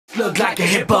Look like a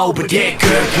hippo, but get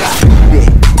good.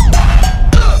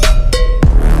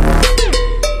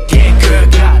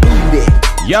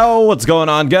 Yo, what's going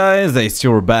on, guys? Ace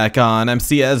here, we're back on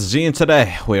MCSG, and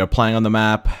today we are playing on the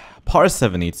map Par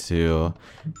 72.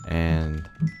 And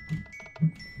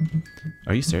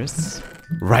are you serious?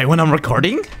 Right when I'm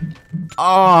recording?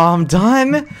 Oh, I'm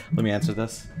done. Let me answer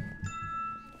this.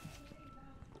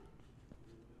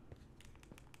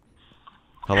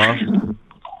 Hello?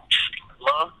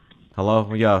 Hello?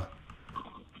 Hello? Yo.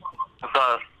 What's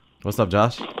up? What's up,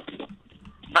 Josh?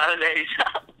 Nowadays.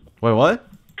 Wait, what?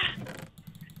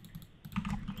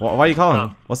 Why are you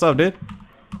calling? What's up, dude?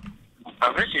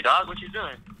 I miss you, dog. What you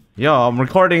doing? Yo, I'm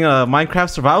recording Minecraft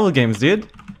survival games, dude.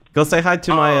 Go say hi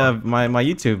to my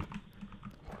YouTube.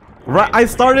 Right, I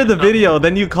started the video,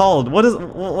 then you called.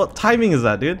 What timing is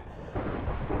that, dude?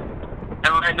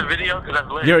 Am I in the video? Cause that's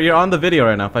lit. You're on the video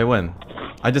right now. If I win,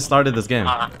 I just started this game.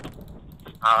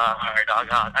 Alright, dog.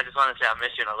 I just want to say I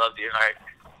miss you and I love you. Alright,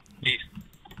 peace.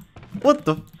 What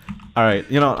the? All right,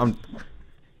 you know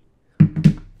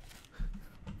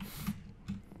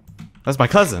That's my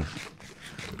cousin.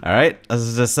 All right, this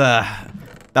is just that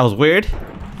was weird.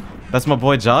 That's my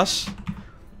boy Josh.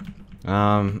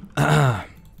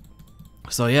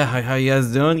 So yeah, how you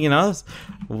guys doing? You know, it's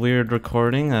weird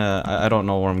recording. I don't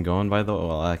know where I'm going, by the way.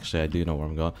 Well, actually, I do know where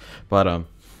I'm going, but I'm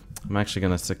actually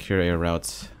gonna secure a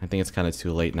route. I think it's kind of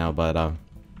too late now, but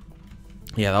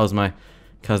yeah, that was my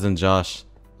cousin Josh.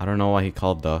 I don't know why he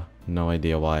called though. No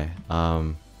idea why.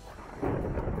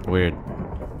 Weird.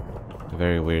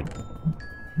 Very weird.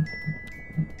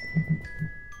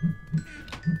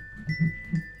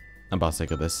 I'm about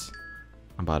sick of this.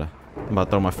 I'm about to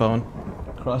throw my phone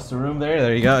across the room there.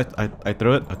 There you go. I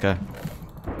threw it. Okay.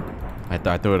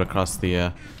 I threw it across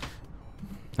the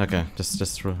okay,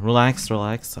 just relax.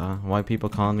 White people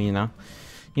calling me, you know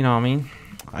what I mean?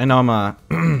 I know I'm a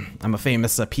I'm a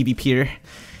famous PvPer.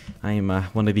 I am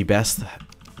one of the best,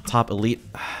 top elite.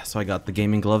 So I got the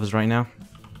gaming gloves right now.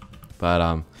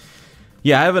 But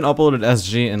yeah, I haven't uploaded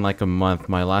SG in like a month.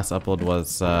 My last upload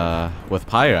was with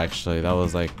Pyre, actually. That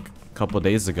was like a couple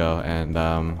days ago, and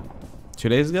 2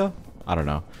 days ago? I don't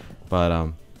know. But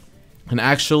an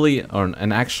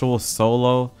actual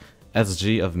solo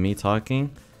SG of me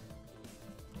talking,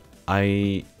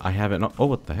 I haven't. Oh,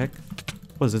 what the heck?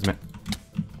 What is this, man?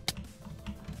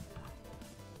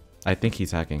 I think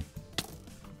he's hacking.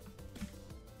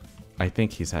 I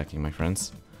think he's hacking, my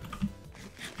friends.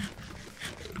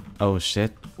 Oh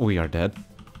shit, we are dead.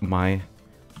 My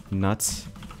nuts.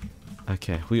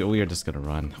 Okay, we are just gonna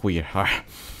run. We are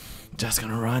just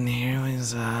gonna run here.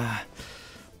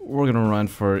 We're gonna run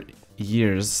for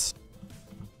years.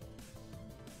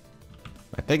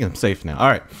 I think I'm safe now.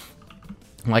 Alright.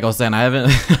 Like I was saying, I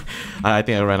haven't I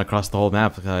think I ran across the whole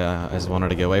map. I just wanted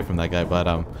to get away from that guy,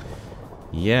 but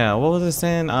yeah, what was I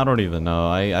saying? I don't even know.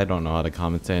 I don't know how to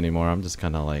commentate anymore. I'm just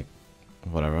kinda like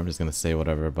whatever, I'm just gonna say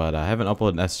whatever, but I haven't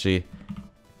uploaded an SG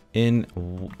in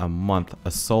a month,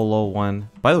 a solo one.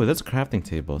 By the way, there's a crafting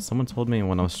table. Someone told me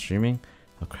when I was streaming,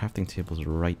 a crafting table's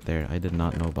right there. I did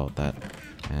not know about that.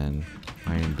 And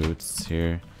iron boots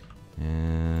here,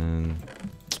 and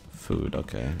food.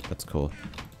 Okay, that's cool.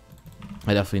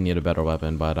 I definitely need a better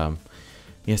weapon, but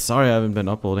yeah, sorry I haven't been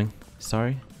uploading.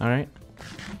 Sorry. All right.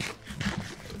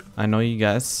 I know you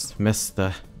guys missed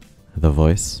the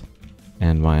voice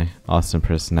and my awesome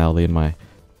personality and my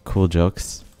cool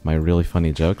jokes, my really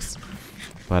funny jokes.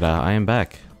 But I am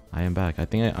back. I am back. I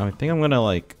think I'm gonna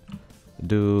like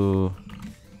do.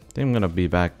 I think I'm gonna be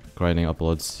back grinding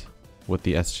uploads with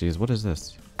the SGs. What is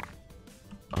this?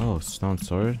 Oh, stone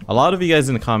sword. A lot of you guys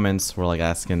in the comments were like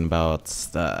asking about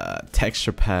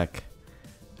texture pack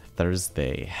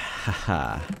Thursday.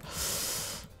 Haha.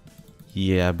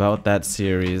 Yeah, about that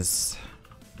series.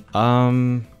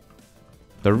 The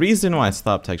reason why I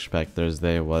stopped Texture Pack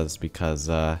Thursday was because,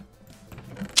 I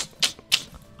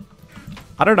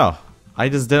don't know. I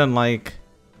just didn't like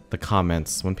the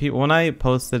comments. When I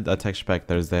posted a Texture Pack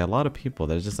Thursday, a lot of people,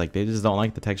 they're just like, they just don't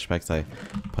like the texture packs I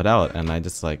put out. And I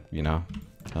just like, you know,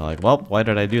 they're like, well, why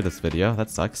did I do this video? That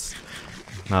sucks.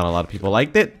 Not a lot of people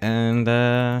liked it. And,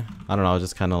 I don't know, I was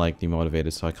just kind of like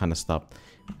demotivated. So I kind of stopped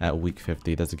at week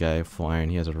 50. There's a guy, full iron.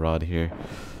 He has a rod here.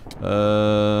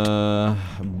 Bow,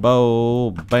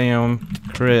 bam,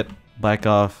 crit, back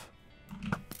off.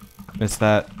 Missed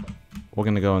that. We're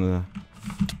gonna go in the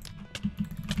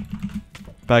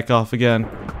back off again.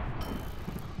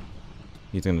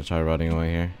 He's gonna try running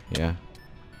away here. Yeah.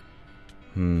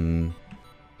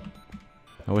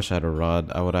 I wish I had a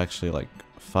rod. I would actually like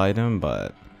fight him,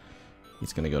 but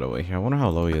he's gonna go away here. I wonder how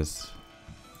low he is.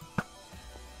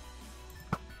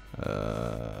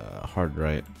 hard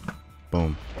right.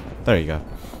 Boom. There you go.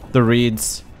 The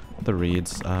reeds. The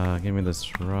reeds. Give me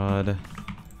this rod.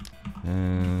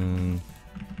 And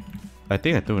I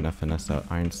think I threw an FNS out.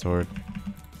 Iron sword.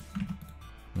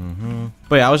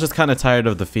 But yeah, I was just kind of tired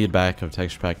of the feedback of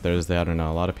Texture Pack Thursday. I don't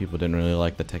know. A lot of people didn't really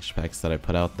like the texture packs that I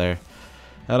put out there.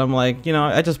 And I'm like, you know,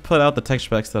 I just put out the texture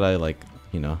packs that I like,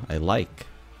 you know, I like.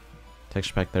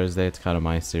 Texture Pack Thursday, it's kind of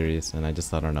my series, and I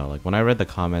just, I don't know, like when I read the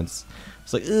comments,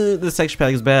 it's like, this texture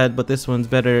pack is bad, but this one's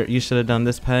better. You should have done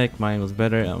this pack. Mine was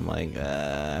better. I'm like,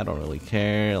 I don't really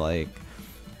care. Like,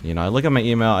 you know, I look at my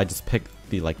email, I just pick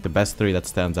the like the best 3 that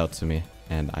stands out to me,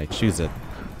 and I choose it.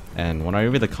 And when I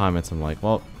read the comments, I'm like,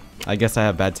 well, I guess I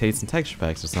have bad taste in texture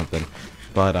packs or something.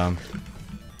 But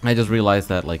I just realized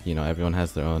that, like, you know, everyone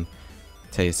has their own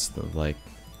taste of, like,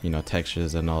 you know,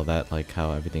 textures and all that, like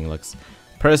how everything looks.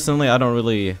 Personally, I don't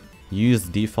really use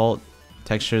default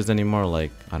textures anymore.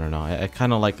 Like, I don't know, I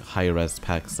kind of like high-res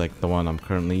packs, like the one I'm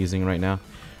currently using right now.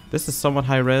 This is somewhat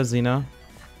high-res, you know,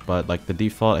 but like the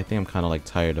default, I think I'm kind of like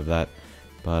tired of that.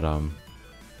 But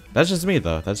that's just me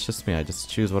though. That's just me. I just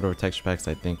choose whatever texture packs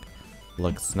I think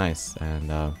looks nice,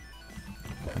 and I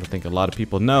don't think a lot of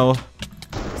people know.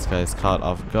 This guy's caught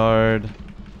off guard,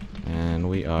 and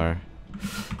we are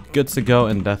good to go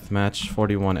in deathmatch.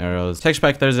 41 arrows. Texture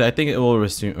Pack Thursday. I think it will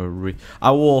resume.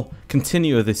 I will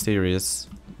continue this series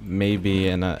maybe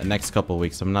in the next couple of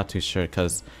weeks. I'm not too sure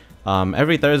because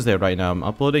every Thursday right now I'm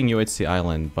uploading UHC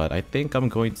Island, but I think I'm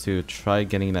going to try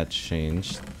getting that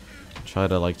changed. Try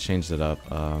to like change it up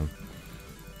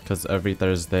because every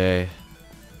Thursday,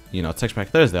 you know, Texture Pack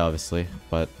Thursday obviously,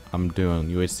 but I'm doing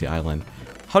UHC Island.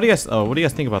 How do you guys, what do you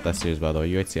guys think about that series, by the way,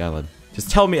 UHC Island?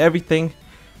 Just tell me everything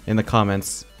in the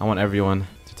comments. I want everyone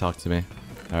to talk to me.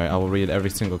 Alright, I will read every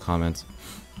single comment.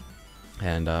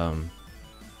 And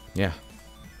yeah,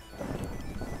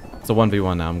 it's a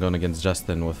 1v1 now. I'm going against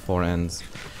Justin with 4 ends.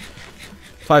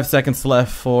 5 seconds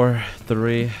left. 4,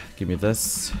 3, give me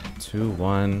this. 2,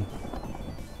 1.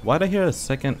 Why'd I hear a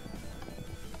second?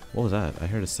 What was that? I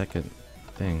heard a second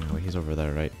thing. Oh, he's over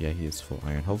there, right? Yeah, he is full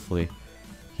iron. Hopefully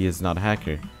he is not a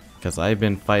hacker, because I've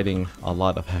been fighting a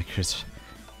lot of hackers.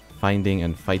 Finding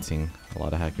and fighting a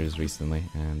lot of hackers recently,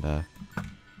 and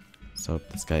so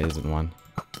this guy isn't one.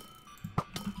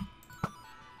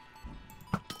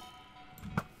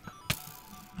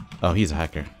 Oh, he's a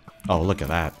hacker. Oh, look at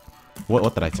that.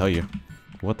 What did I tell you?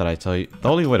 What did I tell you? The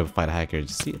only way to fight a hacker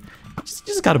is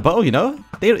just got a bow, you know?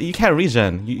 You can't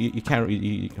regen. You can't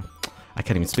I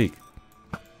can't even speak.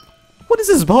 What is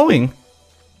this bowing?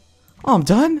 Oh, I'm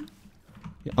done.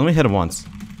 Yeah, let me hit him once.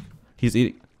 He's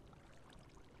eating.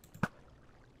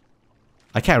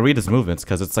 I can't read his movements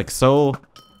because it's like so.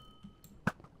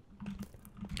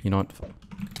 You know what?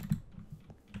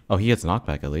 Oh, he gets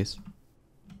knockback at least.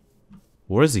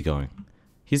 Where is he going?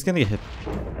 He's gonna get hit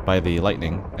by the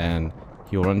lightning and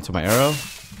he will run into my arrow.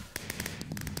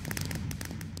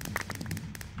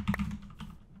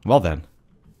 Well then.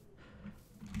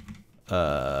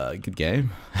 Good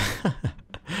game.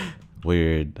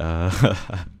 Weird.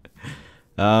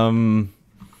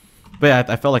 But yeah,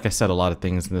 I felt like I said a lot of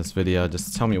things in this video.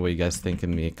 Just tell me what you guys think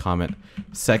in the comment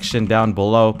section down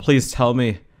below. Please tell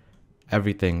me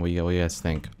everything, what you guys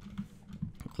think.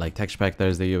 Like Texture Pack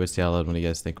Thursday, UHC Island, what do you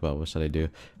guys think about? What should I do?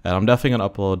 And I'm definitely going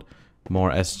to upload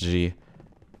more SG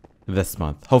this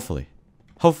month. Hopefully.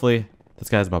 Hopefully. This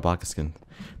guy's my Baka skin.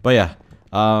 But yeah.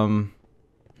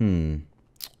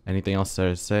 Anything else there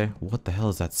to say? What the hell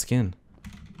is that skin?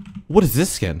 What is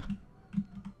this skin?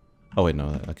 Oh wait,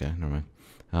 no. Okay, never mind.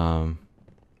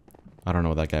 I don't know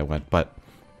where that guy went, but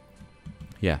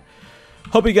yeah.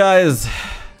 Hope you guys.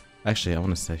 Actually, I want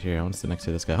to sit here. I want to sit next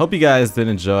to this guy. Hope you guys did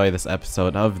enjoy this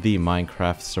episode of the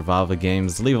Minecraft Survival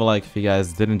Games. Leave a like if you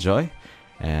guys did enjoy,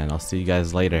 and I'll see you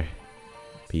guys later.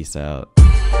 Peace out.